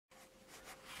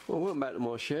Well, welcome back to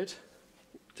my shed.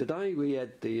 Today we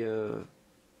had the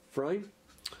frame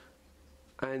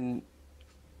and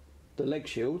the leg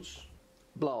shields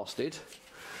blasted,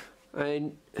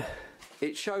 and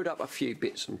it showed up a few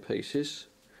bits and pieces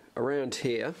around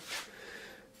here.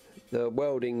 The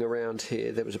welding around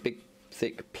here, there was a big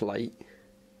thick plate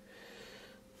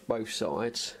both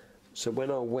sides, so when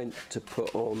I went to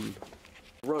put on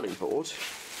the running board,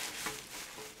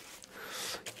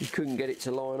 you couldn't get it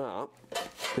to line up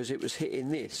because it was hitting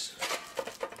this.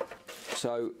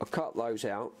 So I cut those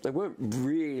out. They weren't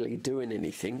really doing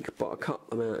anything, but I cut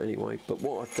them out anyway. But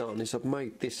what I've done is I've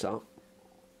made this up,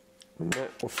 and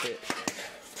that will fit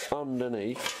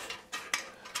underneath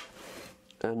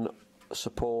and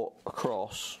support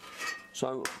across.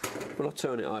 So when I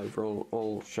turn it over,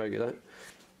 I'll show you that.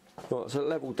 Right, so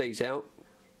level these out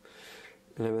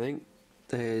and everything.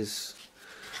 There's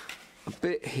a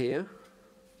bit here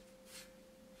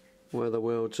where the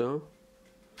welds are.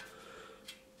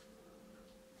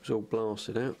 It's all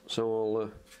blasted out, so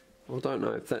I don't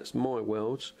know if that's my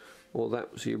welds or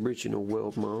that was the original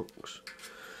weld marks,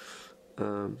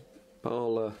 but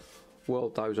I'll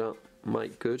weld those up,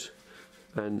 make good,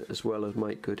 and as well as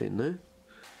make good in there.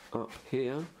 Up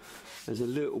here there's a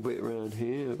little bit around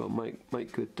here. I've got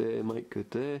make good there, make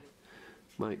good there,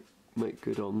 make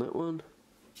good on that one.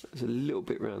 There's a little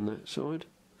bit around that side.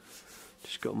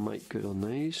 Just got to make good on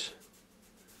these.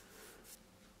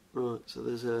 Right, so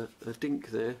there's a dink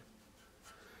there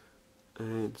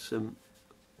and some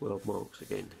weld marks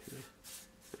again here.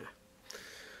 Yeah.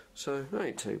 So that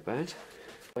ain't too bad.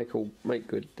 Make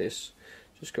good this.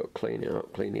 Just got to clean it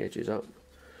up, clean the edges up,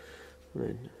 and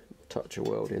then touch a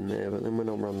weld in there. But then when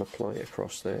I run the plate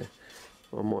across there,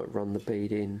 I might run the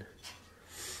bead in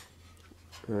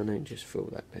and then just fill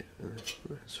that bit.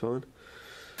 That's fine.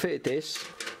 Fitted this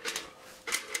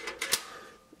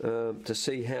to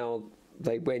see how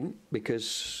they went,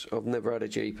 because I've never had a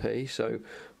GP, so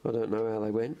I don't know how they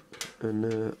went, and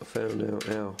I found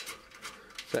out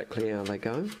exactly how they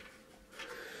go.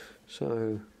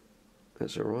 So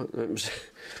that's alright.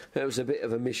 That was a bit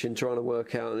of a mission trying to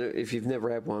work out. If you've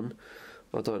never had one,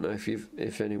 I don't know if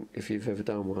you've ever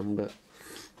done one, but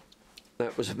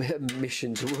that was a bit of a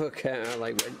mission to work out how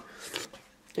they went.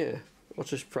 Yeah, I'll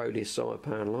just throw this side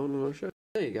panel on and I'll show you.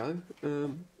 There you go.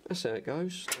 That's how it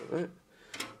goes, like that.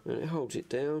 And it holds it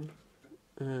down.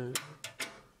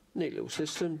 Neat little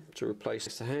system to replace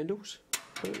the handles.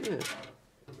 But yeah,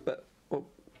 but well,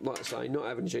 like I say, not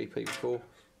having a GP before,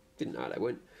 didn't know how they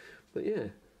went, but yeah,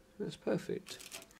 that's perfect.